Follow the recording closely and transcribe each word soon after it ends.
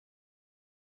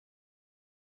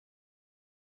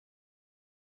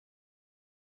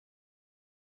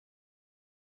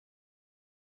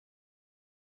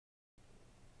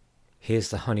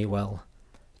Here's the Honeywell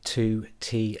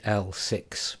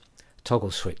 2TL6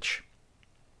 toggle switch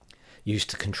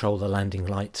used to control the landing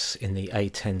lights in the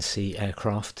A10C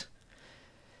aircraft.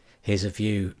 Here's a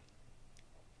view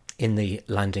in the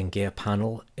landing gear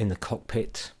panel in the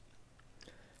cockpit,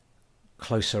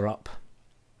 closer up,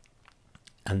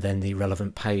 and then the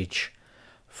relevant page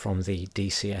from the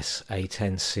DCS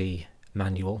A10C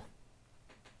manual.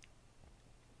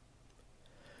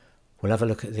 We'll have a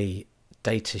look at the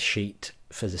data sheet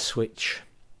for the switch,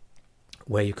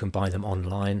 where you can buy them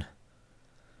online,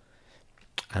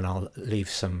 and I'll leave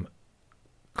some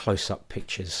close-up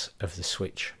pictures of the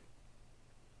switch.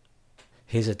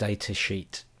 Here's a data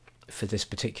sheet for this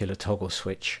particular toggle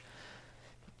switch.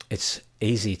 It's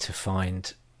easy to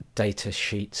find data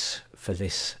sheets for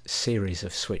this series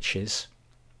of switches,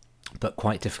 but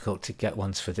quite difficult to get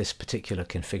ones for this particular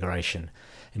configuration.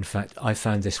 In fact, I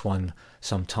found this one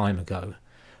some time ago,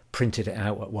 printed it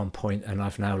out at one point, and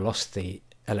I've now lost the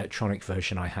electronic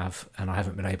version I have, and I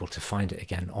haven't been able to find it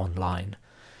again online.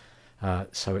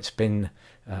 So it's been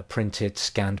printed,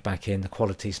 scanned back in. The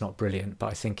quality's not brilliant, but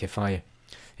I think if I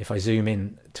zoom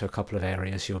in to a couple of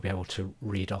areas, you'll be able to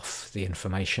read off the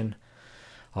information.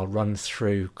 I'll run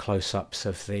through close-ups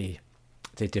of the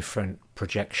different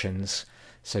projections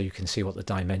so you can see what the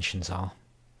dimensions are.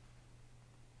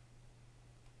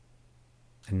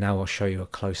 And now I'll show you a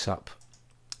close-up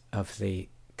of the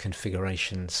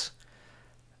configurations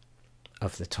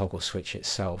of the toggle switch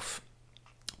itself.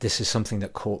 This is something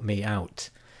that caught me out.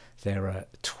 There are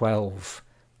 12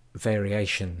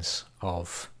 variations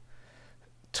of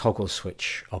toggle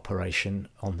switch operation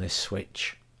on this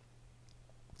switch.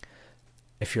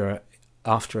 If you're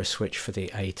after a switch for the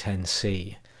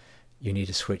A10C, you need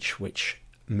a switch which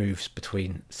moves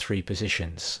between 3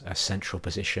 positions: a central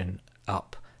position,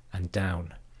 up and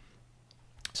down.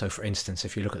 So for instance,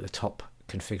 if you look at the top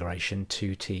configuration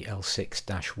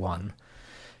 2TL6-1,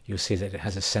 you'll see that it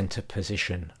has a center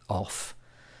position off.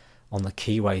 On the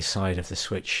keyway side of the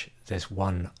switch there's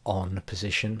one on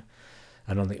position,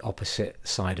 and on the opposite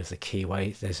side of the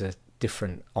keyway there's a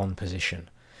different on position,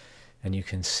 and you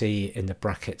can see in the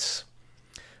brackets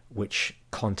which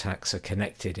contacts are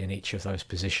connected in each of those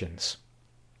positions.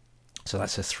 So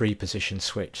that's a 3-position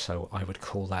switch, so I would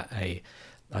call that a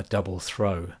double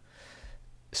throw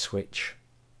switch.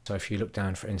 So if you look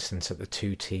down, for instance, at the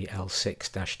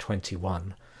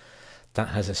 2TL6-21, that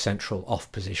has a central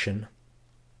off position.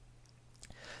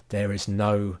 There is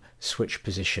no switch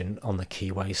position on the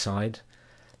keyway side,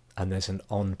 and there's an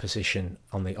on position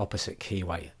on the opposite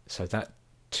keyway. So that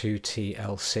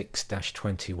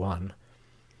 2TL6-21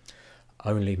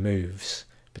 only moves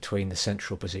between the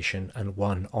central position and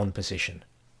one on position.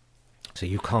 So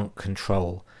you can't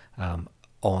control on,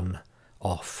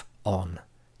 off, on.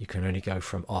 You can only go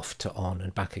from off to on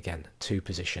and back again, 2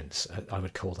 positions. I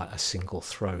would call that a single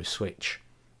throw switch.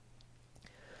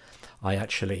 I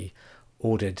actually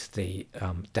ordered the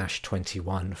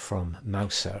 -21 from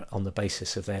Mouser on the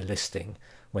basis of their listing.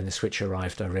 When the switch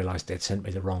arrived, I realized they'd sent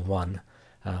me the wrong one,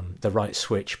 the right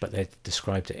switch, but they'd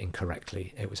described it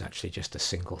incorrectly. It was actually just a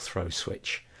single throw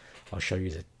switch. I'll show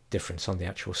you the difference on the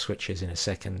actual switches in a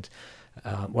second.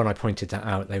 When I pointed that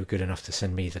out, they were good enough to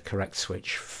send me the correct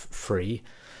switch free,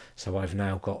 so I've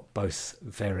now got both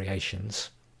variations.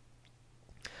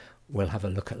 We'll have a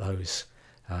look at those,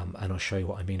 and I'll show you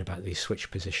what I mean about these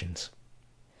switch positions.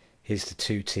 Here's the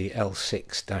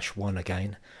 2TL6-1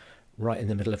 again. Right in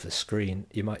the middle of the screen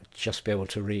you might just be able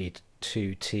to read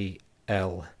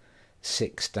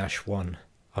 2TL6-1.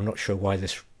 I'm not sure why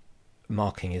this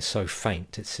marking is so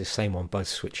faint. It's the same on both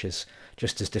switches,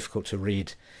 just as difficult to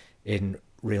read in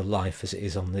real life as it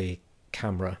is on the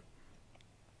camera.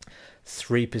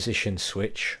 3-position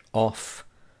switch, off,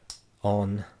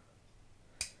 on,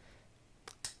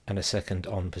 and a second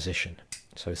on position.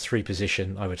 So 3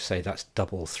 position, I would say that's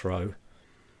double throw.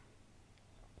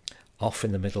 Off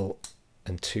in the middle,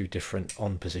 and 2 different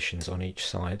on positions on each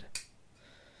side.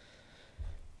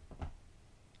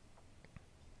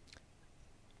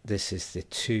 This is the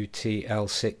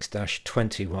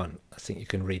 2TL6-21. I think you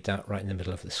can read that right in the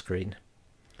middle of the screen.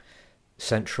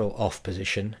 Central off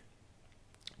position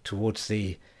towards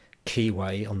the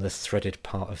keyway on the threaded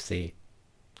part of the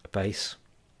base.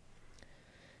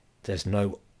 There's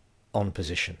no on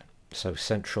position, so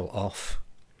central off,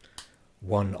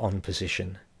 1 on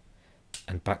position,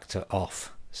 and back to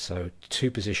off. So 2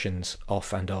 positions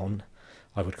off and on.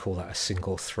 I would call that a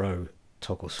single throw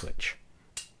toggle switch.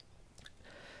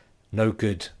 No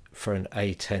good for an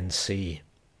A10C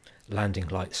landing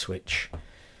light switch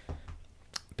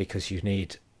because you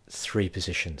need 3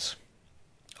 positions,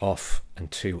 off and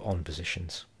 2 on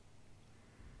positions.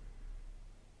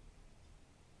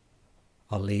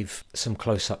 I'll leave some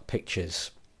close-up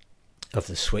pictures of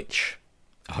the switch.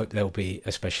 I hope they'll be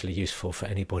especially useful for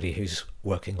anybody who's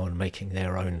working on making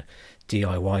their own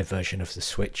DIY version of the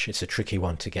switch. It's a tricky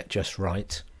one to get just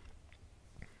right.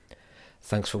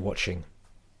 Thanks for watching.